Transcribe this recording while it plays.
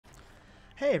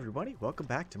Hey everybody, welcome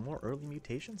back to more early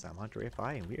mutations. I'm Hunter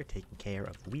AFI and we are taking care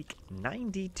of week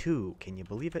 92. Can you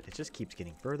believe it? It just keeps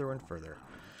getting further and further.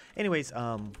 Anyways,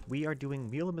 we are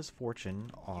doing Wheel of Misfortune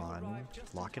on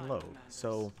Lock and Load.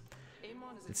 So,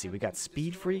 let's see, we got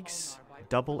Speed Freaks,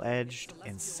 Double Edged,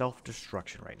 and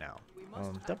Self-Destruction right now.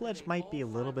 Double Edged might be a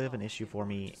little bit of an issue for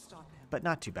me, but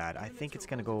not too bad. I think it's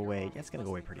going to go away. It's going to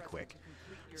go away pretty quick.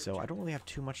 So I don't really have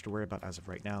too much to worry about as of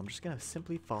right now. I'm just going to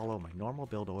simply follow my normal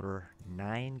build order,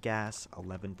 9 gas,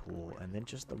 11 pool, and then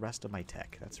just the rest of my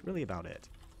tech. That's really about it.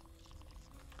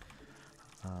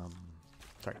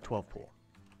 Sorry, 12 pool.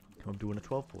 I'm doing a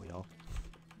 12 pool, y'all.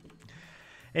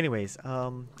 Anyways,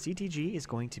 CTG is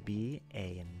going to be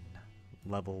a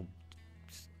level,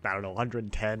 I don't know,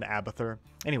 110 Abathur.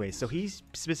 Anyways, so he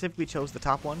specifically chose the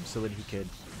top one so that he could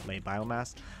lay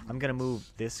biomass. I'm going to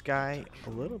move this guy a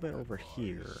little bit over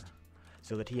here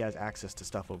so that he has access to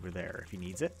stuff over there if he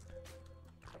needs it.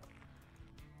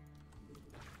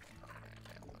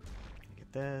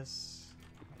 Get this.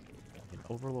 Get an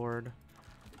Overlord.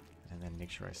 And then make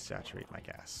sure I saturate my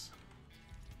gas.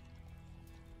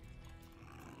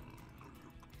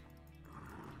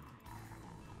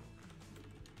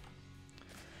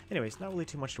 Anyways, not really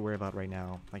too much to worry about right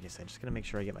now. Like I said, just going to make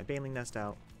sure I get my baneling nest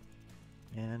out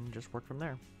and just work from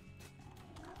there.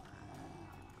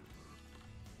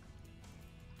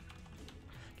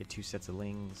 Get 2 sets of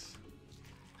lings.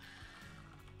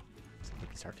 So we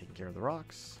can start taking care of the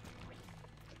rocks.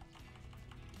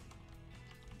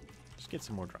 Just get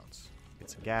some more drones. Get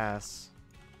some gas.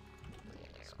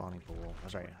 Spawning pool. Oh,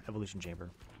 sorry, evolution chamber.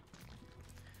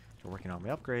 So we're working on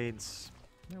my upgrades.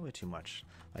 Not really too much.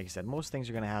 Like I said, most things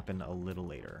are going to happen a little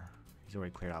later. He's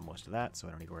already cleared out most of that, so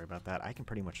I don't need to worry about that. I can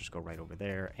pretty much just go right over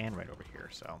there and right over here,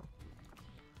 so.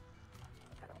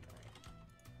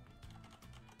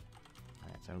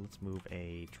 Alright, so let's move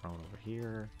a drone over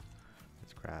here.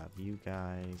 Let's grab you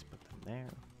guys, put them there.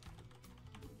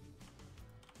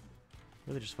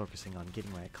 Really just focusing on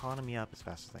getting my economy up as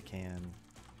fast as I can.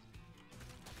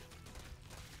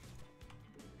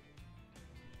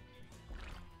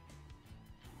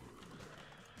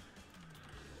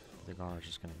 Zagara is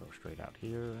just going to go straight out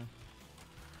here.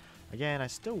 Again, I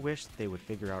still wish they would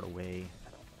figure out a way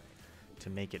to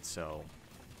make it so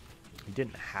you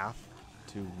didn't have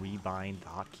to rebind the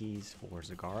hotkeys for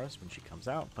Zagara's when she comes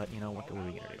out, but you know, what are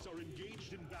we going to do?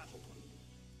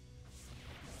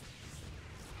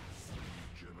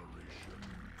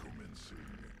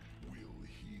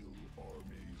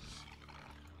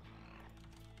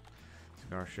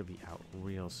 Zagara should be out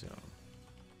real soon.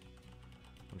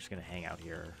 I'm just going to hang out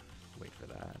here. Wait for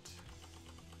that.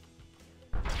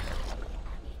 Our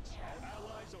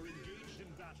allies are engaged in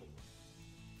battle.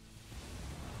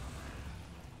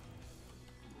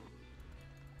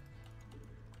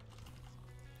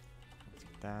 Let's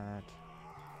get that.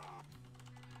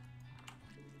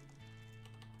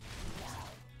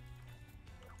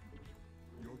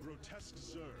 Your grotesque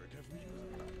Zerg have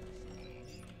mutated.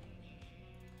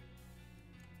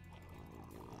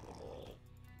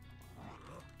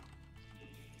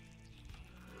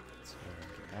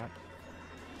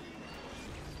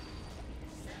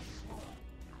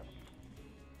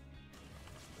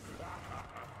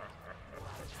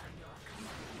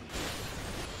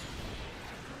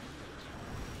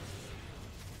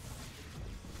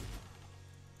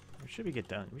 Should we get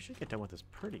done? We should get done with this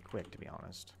pretty quick, to be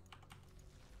honest.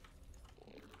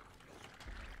 Oh,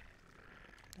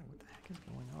 what the heck is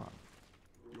going on?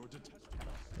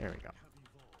 There we go.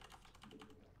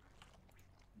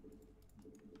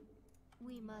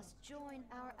 We must join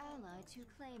our ally to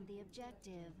claim the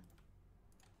objective.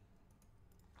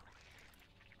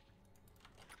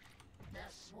 The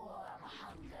swarm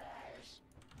hungers.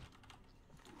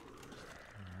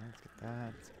 Alright, let's get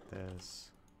that. Let's get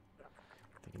this.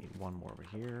 I think I need one more over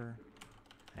here.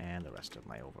 And the rest of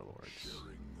my overlords.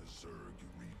 Sharing Zerg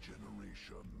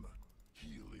regeneration.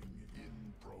 Healing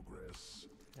in progress.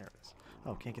 There it is.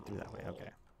 Oh, can't get through that way.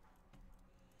 Okay.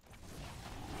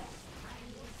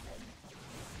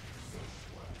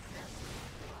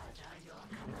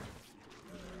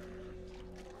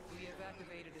 We have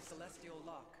activated a celestial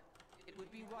lock. It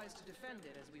would be wise to defend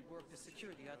it as we work to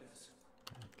secure the others.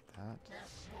 Get that. The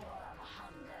swarm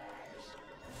hungers.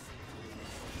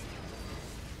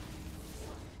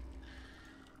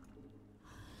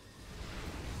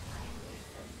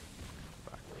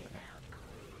 Back over there.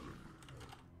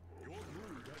 Your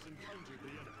brood has encountered the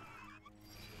enemy.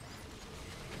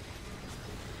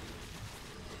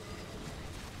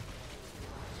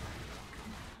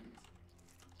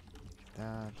 Get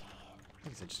that.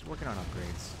 Like I said, just working on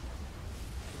upgrades.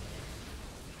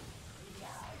 We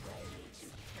are ready to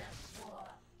the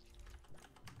swarm.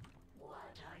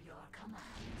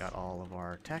 got all of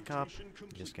our tech up.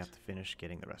 We just got to finish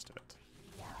getting the rest of it.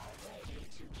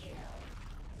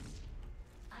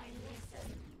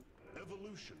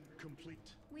 Evolution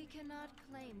complete. We cannot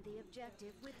claim the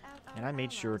objective without our And I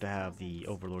made sure to have the presence.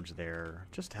 overlords there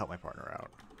just to help my partner out.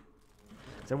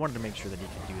 So I wanted to make sure that he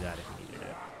could do that if he needed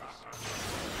it.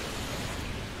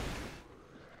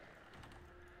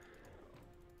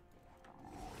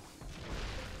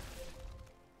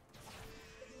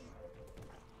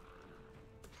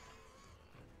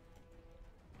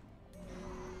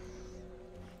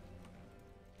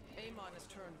 Amon has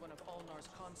turned one of Ulnar's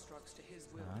constructs to his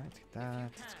will. Alright, let's get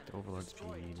that. Let's get the overlord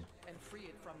destroy it speed. and free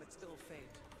it from its ill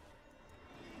fate.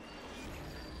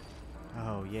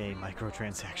 Oh, yay,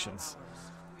 microtransactions.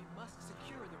 We must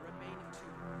secure the remaining two.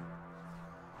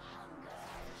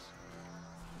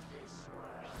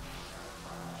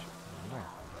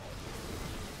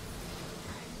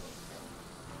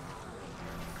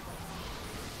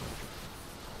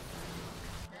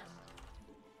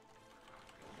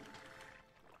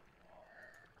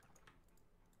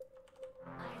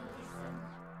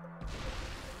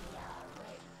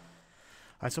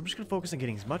 Alright, so I'm just going to focus on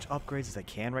getting as much upgrades as I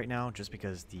can right now, just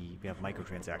because we have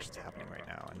microtransactions happening right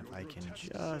now, and if I can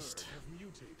just... Have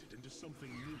mutated into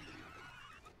something new.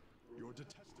 Your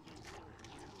detestable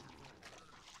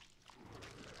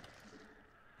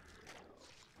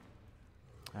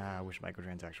I wish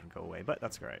microtransactions would go away, but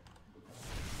that's alright.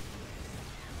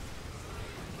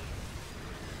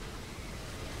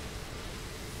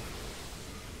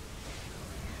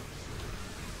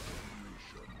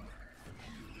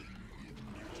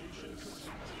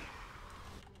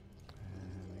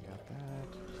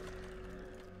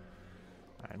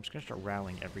 I'm just going to start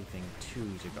rallying everything to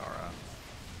Zagara.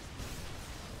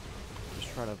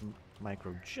 Just try to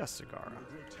micro just Zagara.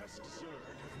 grotesque Zerg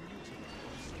have mutated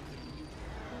into something new.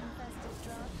 Infested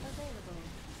drug available.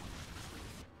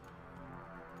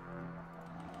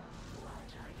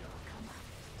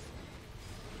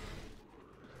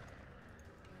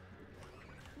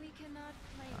 We cannot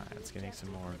claim Alright, the let's get some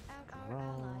objective more without our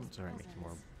allies' drones. Alright, make some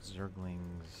more presence.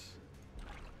 Zerglings.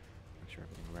 Make sure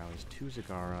everything rallies to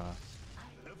Zagara.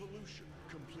 Evolution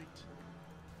complete.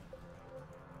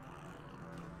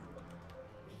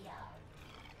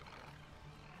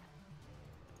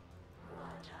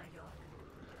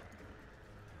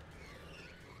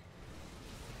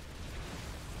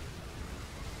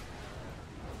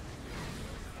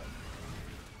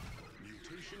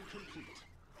 Mutation complete.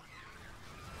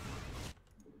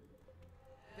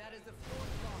 That is the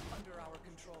fourth block under our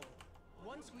control.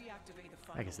 Once we activate the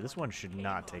final I guess this one should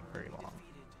not take very long.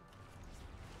 defeated.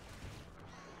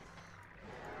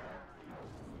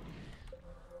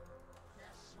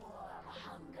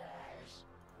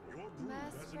 Your group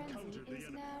Mass has frenzy encountered the is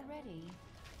enemy. now ready.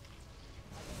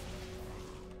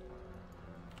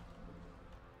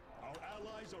 Our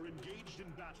allies are engaged in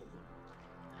battle.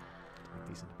 Make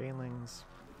these into banelings.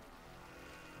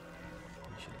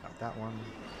 We should have got that one.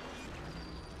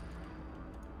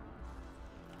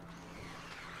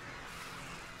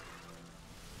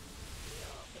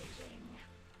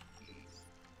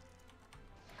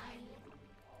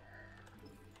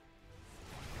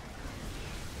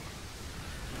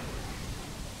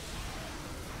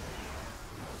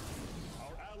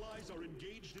 Our allies are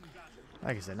engaged in battle.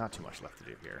 Like I said, not too much left to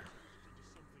do here.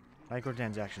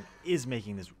 Microtransaction is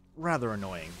making this rather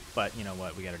annoying, but you know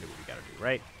what? We gotta do what we gotta do,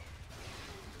 right?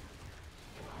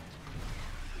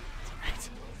 That's right.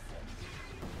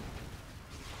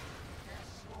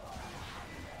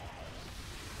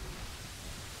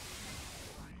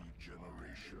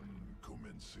 Regeneration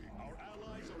commencing. Our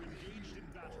allies are engaged in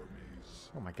battle. Armies.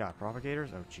 Oh my god,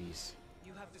 propagators? Oh jeez.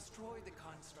 You have destroyed the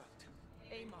construct.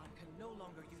 Amon can no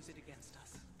longer use it against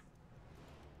us.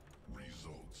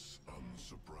 Results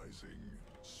unsurprising.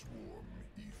 Swarm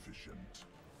efficient.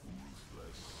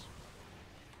 Ruthless.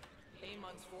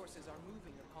 Amon's forces are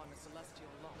moving upon a celestial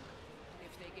lock.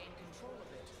 If they gain control of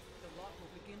it, the lock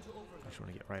will begin to I overload. just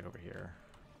want to get right over here.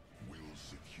 Will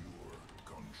secure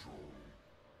control.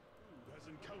 Has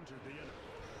encountered the enemy.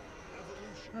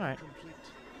 Evolution Alright. complete.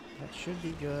 That should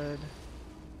be good.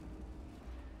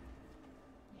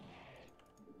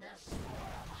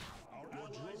 Our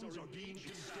allies are engaged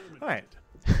in extermination. Alright.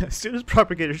 As soon as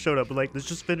propagators showed up, we're like, let's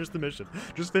just finish the mission.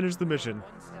 Just finish the mission.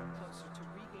 One step closer to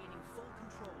regaining full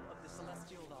control of the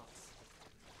celestial locks.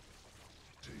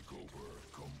 Takeover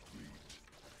complete.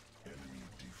 Enemy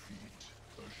defeat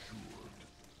assured.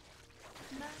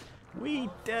 We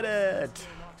did it!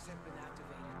 The locks have been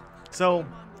activated. So,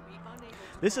 Amon will be unable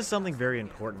to this is something very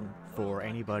important for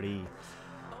anybody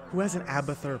who has an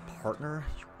Abathur partner.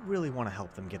 You really want to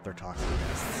help them get their toxic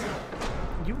nests.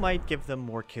 You might give them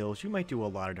more kills, you might do a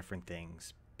lot of different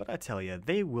things, but I tell you,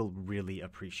 they will really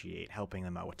appreciate helping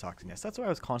them out with toxic nests. That's why I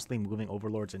was constantly moving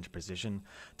overlords into position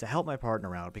to help my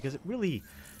partner out, because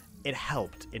it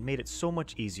helped. It made it so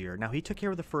much easier. Now, he took care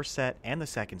of the first set and the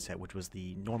second set, which was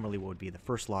normally what would be the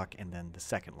first lock and then the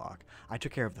second lock. I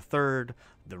took care of the third,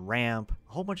 the ramp,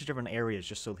 a whole bunch of different areas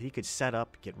just so that he could set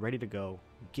up, get ready to go,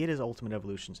 get his ultimate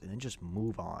evolutions, and then just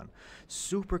move on.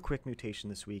 Super quick mutation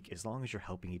this week, as long as you're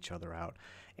helping each other out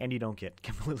and you don't get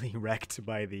completely wrecked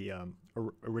by the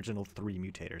original 3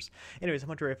 mutators. Anyways, I'm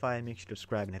HunterAFI. Make sure to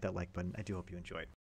subscribe and hit that like button. I do hope you enjoyed.